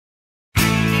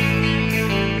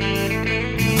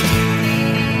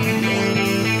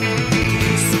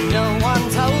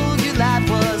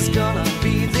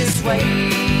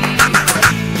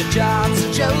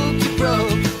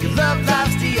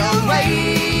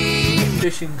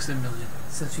fishing simulator.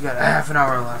 Since we got a half an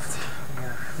hour left,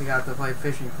 we got to play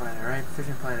Fishing Planet, right?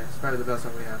 Fishing Planet is probably the best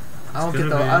one we have. I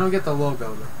don't get the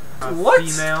logo though. What?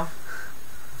 Female.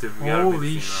 Dude,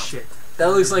 Holy shit. That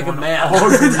looks like a man.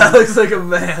 That looks like a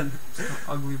man.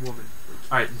 Ugly woman.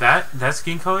 Alright, that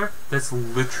skin color,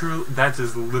 that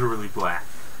is literally black.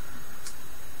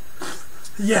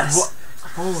 Yes. What?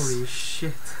 Holy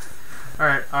shit.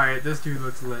 Alright, this dude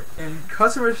looks lit. And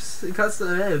character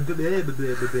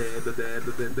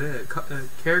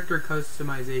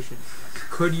customization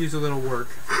could use a little work.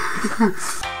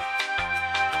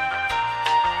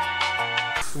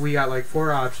 We got like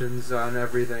 4 options on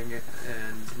everything,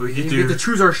 and we get to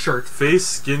choose our shirt. Face,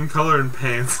 skin color, and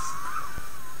pants.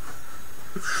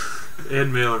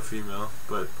 And male or female,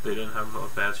 but they didn't have a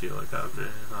Apache helicopter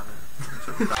on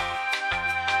it.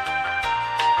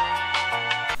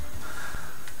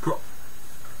 Bro,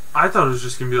 I thought it was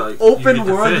just gonna be like open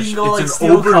world. You can go like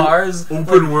steal cars,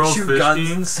 open world shoot fish guns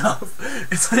game and stuff.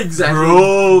 It's like exactly.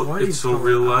 Bro, it's so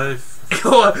real life.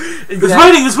 Exactly. It's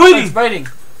biting. It's biting. It's biting.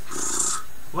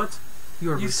 What?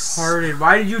 You are retarded.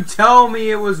 Why did you tell me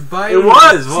it was biting? It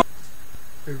was. Well,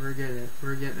 wait, we're getting it.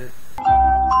 We're getting it.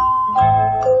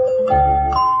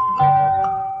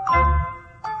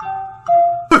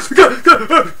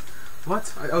 What?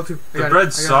 L2. The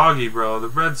bread's soggy, bro. The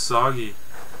bread's soggy.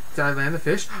 Did I land the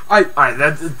fish? Alright,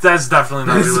 that's definitely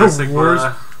not realistic.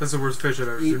 That's the worst fish I've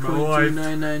ever seen in my life.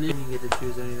 8.299. You didn't get to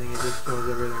choose anything. It just does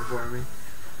everything for me.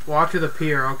 Walk to the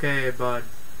pier. Okay, bud.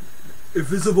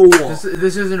 Invisible wall.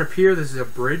 This isn't a pier. This is a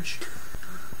bridge.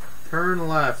 Turn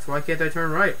left. Why can't I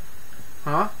turn right?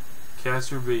 Huh?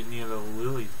 Cast your bait near the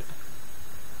lily thing.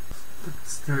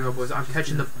 Here we go, boys. I'm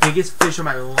catching the biggest fish of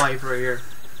my life right here.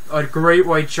 A great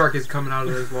white shark is coming out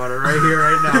of this water right here,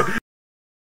 right now.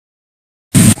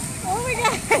 Oh my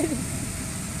god!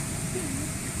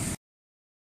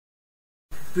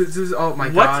 This is, oh my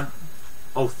god.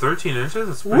 Oh, 13 inches?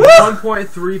 That's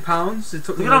 1.3 pounds. It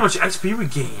took Look me at how much XP we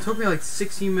gained. It took me like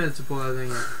 16 minutes to pull that thing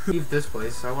in. Leave this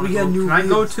place. I want to go. Can I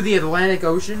go to the Atlantic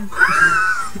Ocean?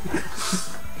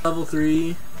 Level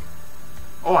 3.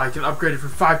 Oh, I can upgrade it for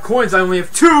 5 coins. I only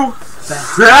have 2.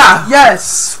 Yeah.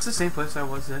 Yes. It's the same place I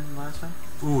was in last time.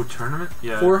 Ooh, tournament?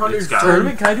 Yeah. 400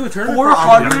 tournament? Can I do a tournament?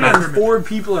 404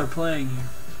 people are playing here.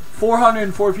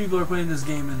 404 people are playing this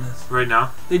game in this. Right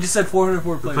now? They just said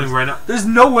 404 players. Playing right now? There's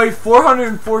no way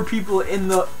 404 people in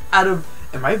the out of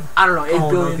I don't know 8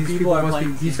 billion people are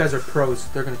playing. These guys are pros.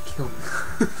 They're gonna kill me.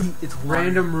 It's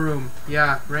random room.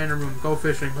 Yeah, random room. Go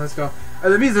fishing. Let's go.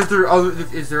 That means is there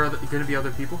gonna be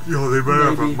other people? Yo, they better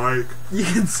have a mic. You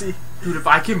can see. Dude, if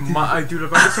I can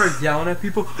start yelling at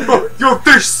people, oh, yo,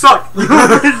 fish suck.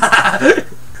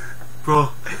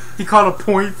 Bro, he caught a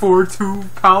 0.42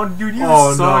 pound. Dude, you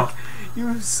suck. No.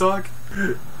 You suck.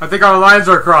 I think our lines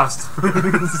are crossed.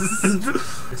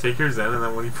 Take yours in, and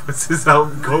then when he puts his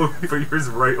out, go put yours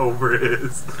right over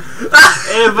his.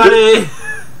 Hey, buddy.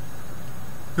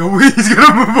 No, he's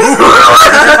gonna move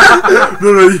over.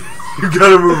 No, you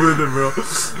gotta move with him, bro.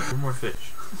 One more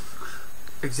fish.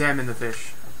 Examine the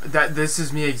fish. This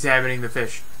is me examining the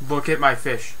fish. Look at my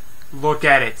fish. Look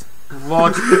at it.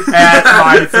 Look at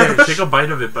my fish. Take a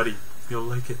bite of it, buddy. You'll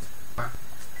like it.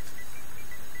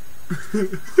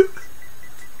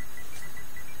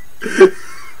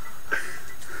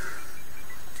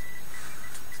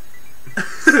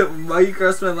 Why you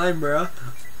crossed my line, bro?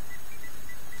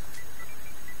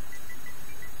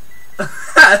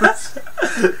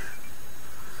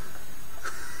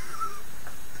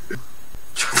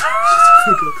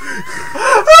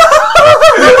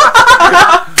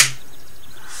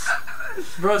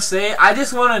 Bro, say I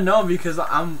just want to know because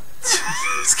I'm.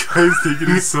 This guy's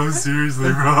taking it so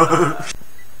seriously, bro.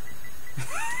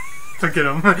 Look at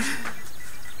him.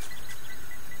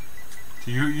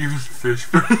 Do you use fish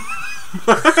for?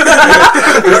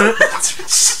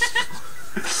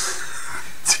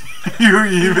 Do you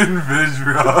even fish,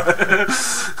 bro?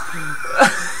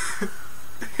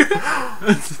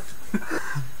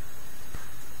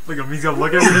 Look at him. He's gonna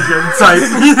look at me. He's gonna type.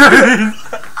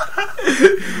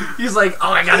 He's like,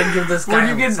 oh, I gotta give this guy. When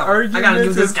you get an argument, I gotta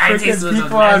give this guy a taste of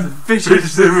people on Fishing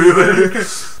Simulator.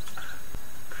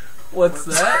 What's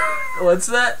that? What's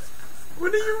that?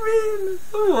 What do you mean?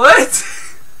 What?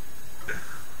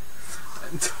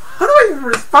 How do I even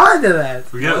respond to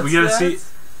that? We gotta see.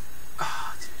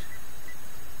 Oh, dude.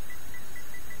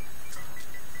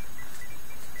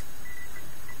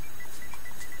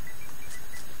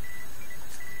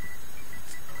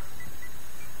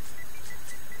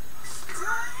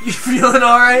 You feeling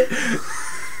alright?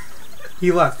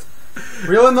 He left.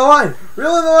 Reel in the line.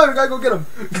 Reel in the line. We gotta go get him.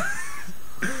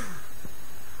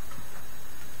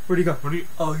 Where'd he go? What are you?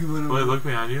 Oh, he went Wait, look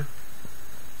behind you.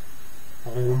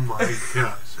 Oh my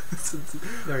gosh.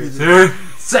 There he is. There.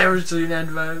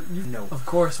 Savage395. No. Of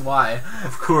course, why?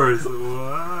 Of course. What?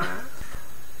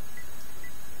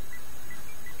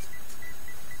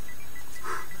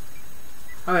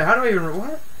 Oh, wait, how do I even...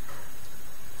 What?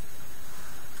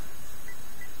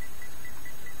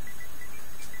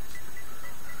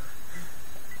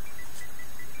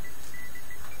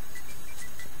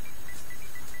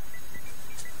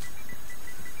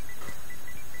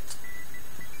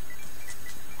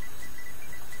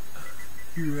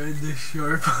 You read the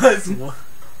short bus. What?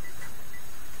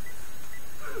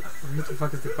 What the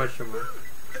fuck is the question mark?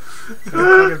 What the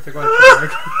fuck is the question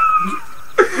mark?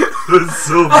 It's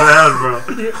so bad, bro.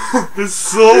 It's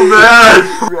so bad.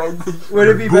 Would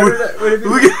it be better that... Would it be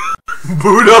Look at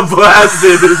Buddha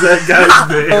Blasted is that guy's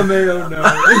name. Oh, man, oh no.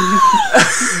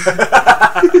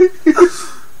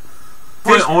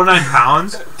 0.09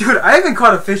 pounds? Dude, I haven't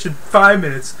caught a fish in 5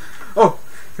 minutes. Oh,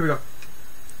 here we go.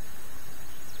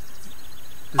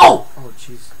 Oh! Oh,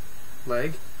 jeez.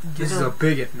 Leg? This is a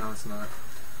bigot. No, it's not.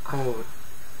 Oh.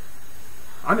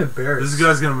 I'm embarrassed. This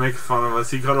guy's gonna make fun of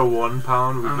us. He caught a 1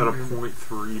 pound, we caught a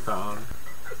 0.3 pound.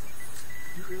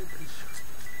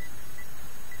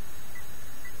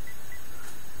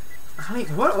 Honey,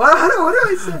 what do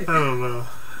I say? I don't know.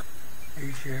 Are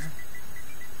you sure?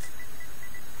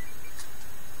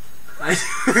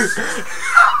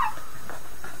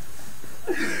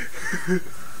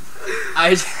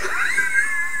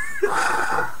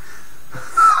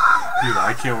 Dude,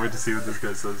 I can't wait to see what this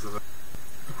guy says.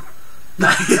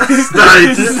 Nice.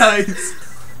 Nice. Nice.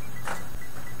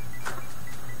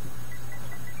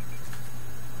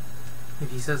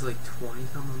 If he says like 20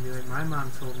 something, I'm gonna be like, my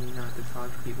mom told me not to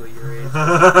talk to people your age.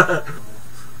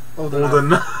 Hold on,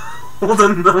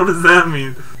 what does that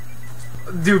mean?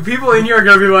 Dude, people in here are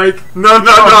gonna be like, No.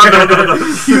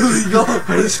 Illegal.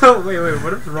 So, wait,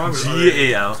 what is wrong with you?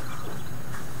 GAL.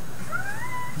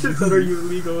 Just said, are you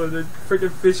illegal? And then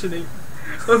freaking fishing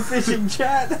a fishing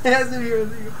chat. It has to be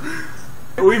illegal.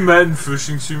 We met in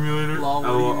Fishing Simulator. Lol,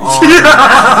 Oh,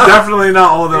 definitely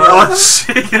not older. Oh,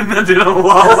 chicken that did a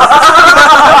lol.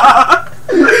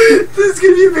 This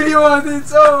could be a video on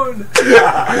its own.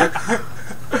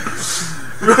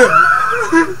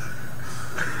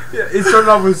 Yeah, it started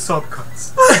off with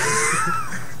subcuts.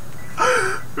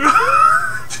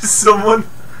 Just someone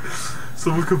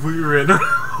completely random.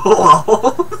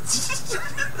 Lol.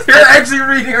 You're actually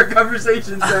reading our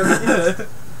conversation, Sammy.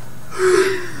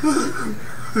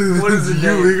 What is it?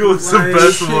 Illegal? It's the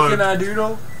best Chicken one. I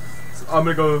doodle. So I'm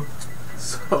gonna go.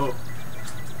 So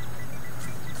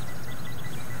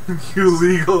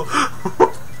Illegal.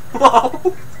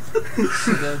 Lol.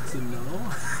 That's a no.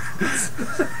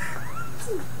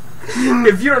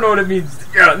 if you don't know what it means,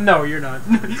 no, you're not.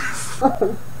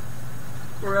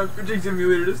 We're on Fishing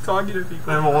Simulator just talking to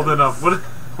people. I'm old enough. What?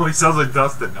 Well, he sounds like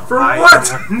Dustin. No. For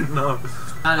what? No.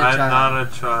 Not a I'm child. not a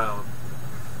child.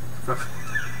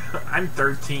 I'm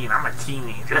 13. I'm a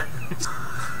teenager.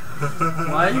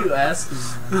 Why are you asking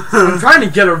that? I'm trying to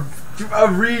get a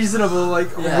reasonable, like,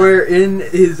 Yeah. where in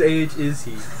his age is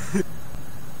he?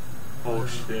 Oh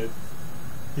shit.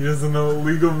 He doesn't know what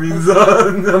legal means.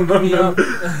 No.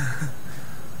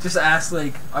 Just ask,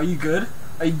 like, are you good?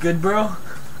 Are you good, bro?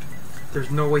 There's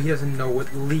no way he doesn't know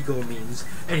what legal means.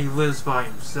 And he lives by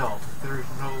himself. There's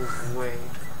no way.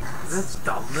 That's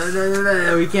dumb.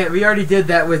 No, we can't. We already did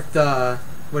that with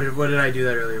what did I do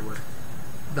that earlier with?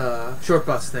 The short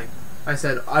bus thing. I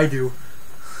said I do.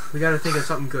 We gotta think of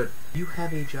something good. You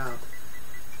have a job.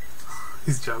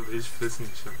 His job is Fishing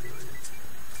Simulator.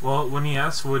 Well, when he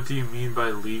asked what do you mean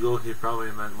by legal, he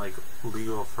probably meant like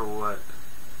legal for what?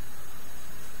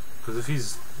 Because if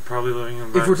he's probably living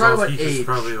in by If we're talking himself, about he's age,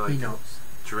 probably like he knows.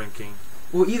 drinking.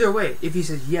 Well, either way, if he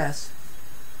says yes,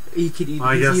 he could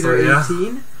I he's guess either so, yeah.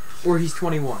 18 or he's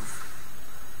 21.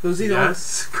 Those are the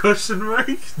Yes? Question mark?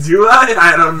 Do I?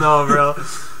 I don't know, bro.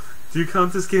 Do you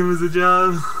count this game as a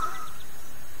job?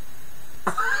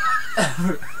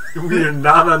 We are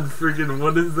not on freaking,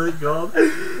 what is that called?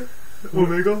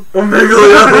 Omega? Omega,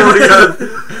 oh my god.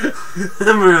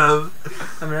 Bro.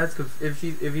 I mean, that's good. If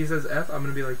he says F, I'm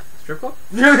gonna be like, strip club?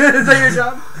 Is that your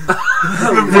job?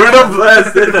 Buddha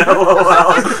Blasted,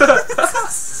 LOL.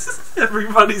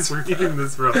 Everybody's reading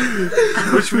this, bro.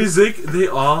 Which means they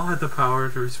all had the power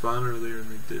to respond earlier and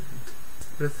they didn't.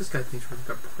 But if this guy thinks we're like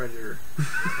a predator.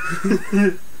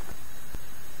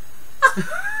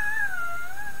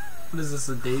 What is this,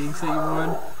 a dating site you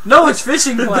on? No, it's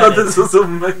Fishing I thought Planet. this was a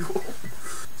Michael.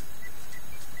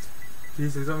 Can you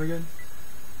say something again?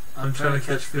 I'm trying to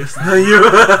catch fish. No, you.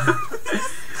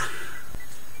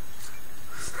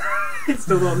 I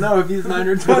still don't know if he's 9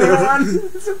 or 21.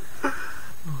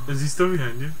 Is he still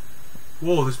behind you?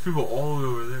 Whoa, there's people all the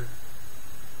way over there.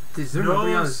 Is there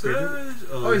nobody on the stage?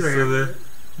 Oh, he's right here. there.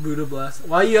 Buddha blast.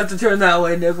 Why do you have to turn that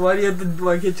way, Nick? Why do you have to?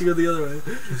 Why can't you go the other way?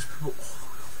 There's people all the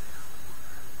way over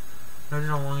there. Imagine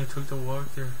how long it took to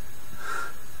walk there.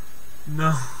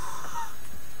 No.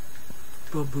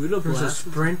 But Buddha There's blast. a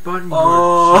sprint button.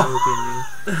 Oh.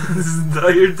 You're joking me. This is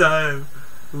not your time.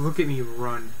 Look at me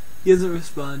run. He hasn't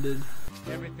responded.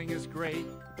 Everything is great,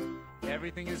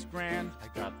 everything is grand. I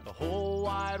got the whole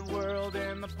wide world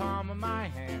in the palm of my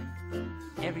hand.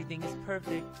 Everything is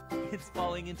perfect, it's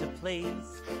falling into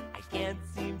place. I can't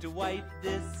seem to wipe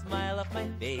this smile off my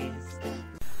face.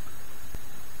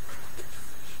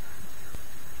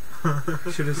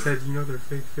 Should have said, you know they're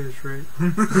fake fish, right?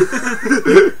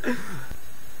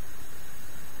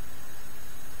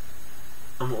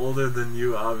 I'm older than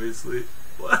you, obviously.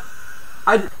 What?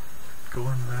 Go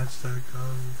on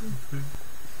Match.com.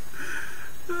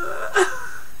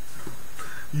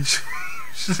 You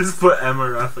should just put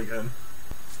MRF again.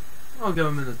 I'll give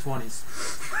him in the 20s.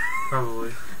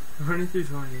 Probably. 20 through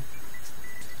 20.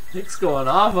 Nick's going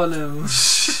off on him.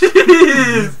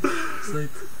 Jeez! It's like,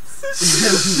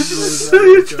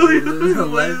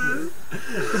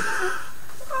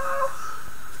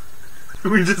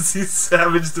 We just see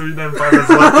Savage395 has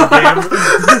left the game.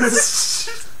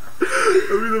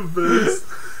 That'd be the best.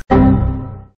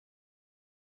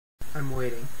 I'm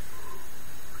waiting.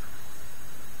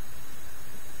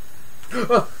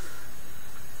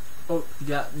 oh,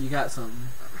 you got something.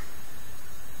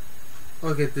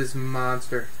 Look at this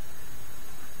monster.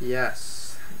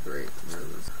 Yes. Great.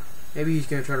 Maybe he's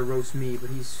gonna try to roast me, but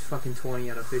he's fucking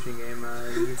 20 on a fishing game.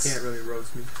 You can't really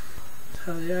roast me.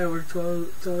 Hell yeah, I work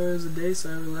 12 hours a day, so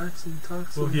I relax and talk.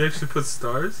 Well, he actually put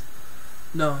stars?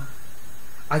 No.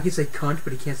 I can say cunt,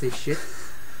 but he can't say shit.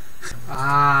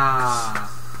 Ah.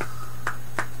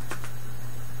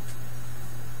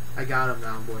 I got him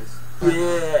now, boys.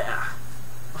 Yeah.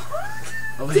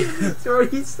 Oh, wait. Sorry,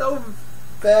 he's so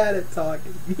bad at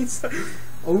talking. He's so...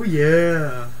 Oh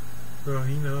yeah. Bro,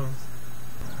 he knows.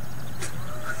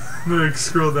 Like,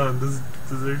 scroll down. Does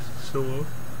it show up?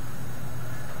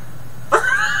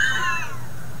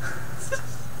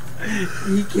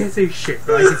 He can't say shit,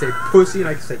 but I can say pussy and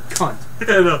I can say cunt.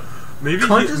 Yeah, no. Maybe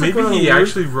Cunt he, is maybe like he one of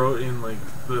actually wrote in like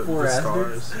the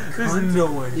stars. There's Cunt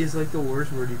no way. is like the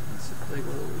worst word you can say. Like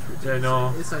one of the worst words you Yeah, I can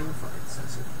know. say. It's not even fucking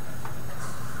sensitive.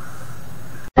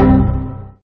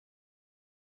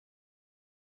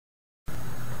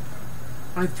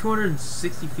 I have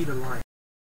 260 feet of line.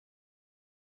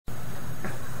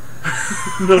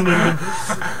 No.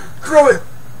 Throw it!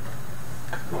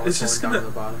 Oh, It's just down gonna- to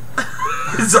the bottom.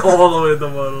 It's all the way at the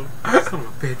bottom. Son of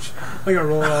a bitch. I gotta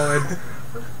roll it all in.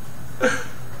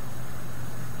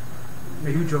 Are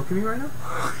you joking me right now?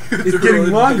 It's getting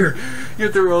longer. You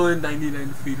have to roll in 99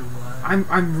 feet of line.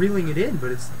 I'm reeling it in,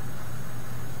 but it's...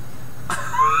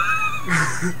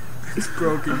 It's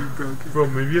broken, you broke it. Bro,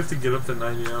 maybe you have to get up to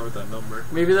 99 with that number.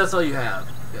 Maybe that's all you have.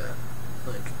 Yeah.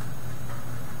 Like...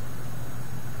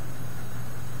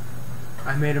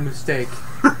 I made a mistake.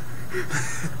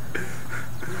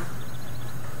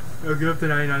 I'll get up to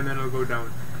 99, then I'll go down.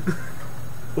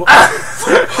 What?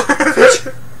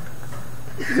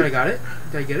 Did I got it?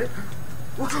 Did I get it?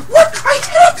 What? I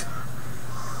did it!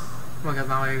 Oh my god,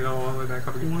 now I go all the way back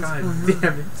up again. What's God going on?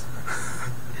 damn it.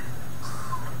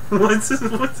 What's this?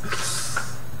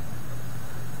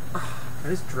 Can I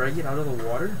just drag it out of the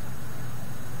water?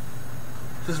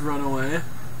 Just run away.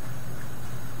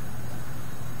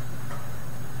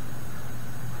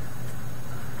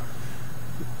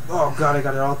 Oh god, I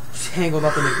got it all tangled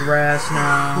up in the grass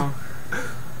now.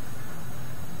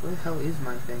 Where the hell is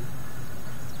my thing?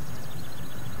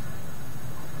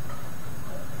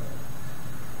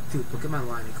 Dude, look at my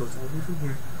line. It goes all the way from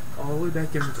here, all the way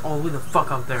back there, and it's all the way the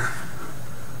fuck out there.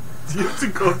 Do you have to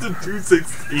go up to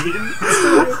 216?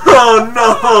 Oh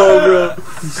no, bro.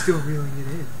 He's still reeling it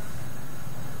in.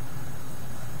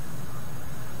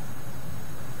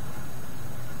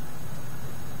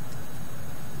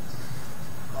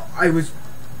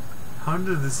 How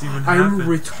did this even I'm happen?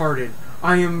 retarded.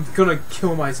 I am gonna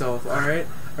kill myself, alright?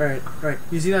 Alright.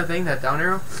 You see that thing, that down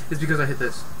arrow? It's because I hit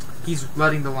this. He's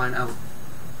letting the line out.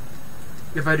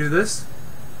 If I do this,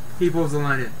 he pulls the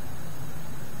line in.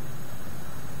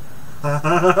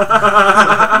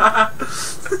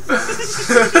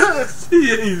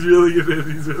 Yeah, he's really good at it.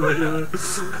 He's really good at it.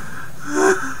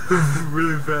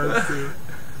 Really fast, too.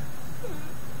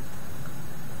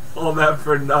 All that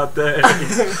for nothing.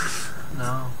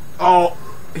 No. Oh,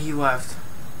 he left.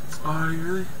 Oh,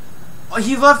 really?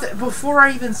 He left it before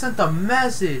I even sent the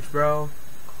message, bro.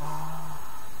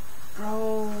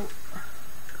 Bro.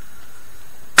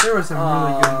 There were some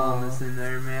really good moments in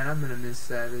there, man. I'm gonna miss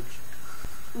Savage.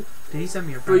 Did he send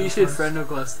me a friend request? Bro, you should friend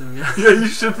request him, yeah. Yeah, you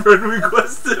should friend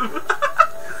request him.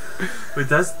 Wait,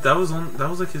 that was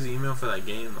like his email for that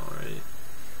game though, right?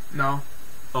 No.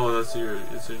 Oh, it's your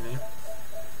name?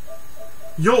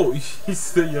 Yo, he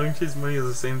said Young Chase Money is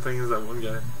the same thing as that one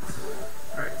guy.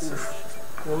 Alright, so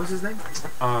what was his name?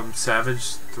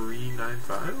 Savage395.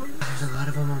 There's a lot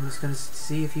of them. I'm just gonna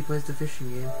see if he plays the fishing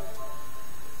game.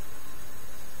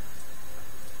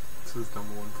 This is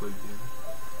number 1 played game.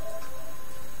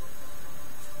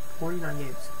 49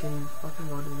 games. Can you fucking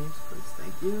go to the games, please?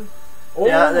 Thank you. Oh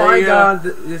Yeah, my god,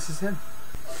 this is him.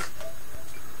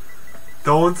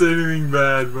 Don't say anything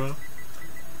bad, bro.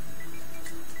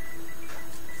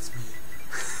 It's me.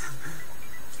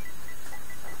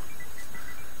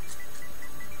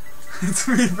 It's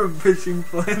me from Fishing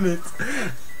Planet.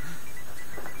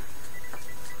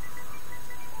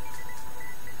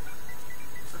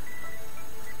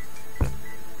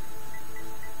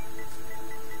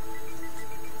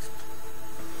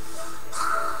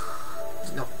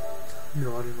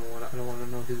 No, I don't know what. I don't want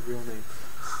to know his real name.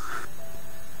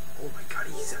 Oh my god,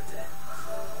 he said that.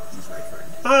 He's my friend.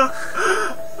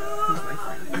 He's my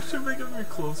friend. You should make him your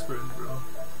close friend, bro.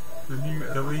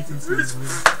 That way you can see his name.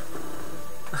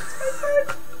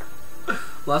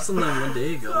 Lost him like 1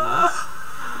 day ago.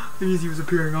 It means he was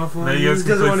appearing offline. Now He you guys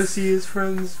doesn't can want to see his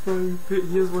friends playing. He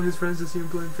doesn't want his friends to see him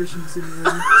playing Fishing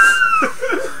Simulator.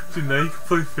 Dude, now you can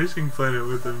play Fishing Planet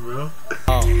with him, bro.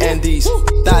 And these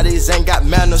thotties ain't got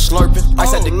manners slurping.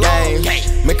 Ice at the game,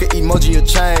 make an emoji a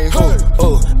chain.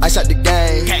 Ice at the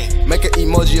game, make an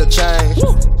emoji a chain.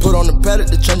 Put on the pallet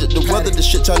to change it, the weather, the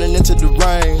shit turning into the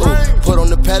rain. Put on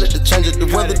the pallet to change it, the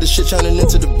weather, the shit turning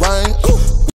into the rain.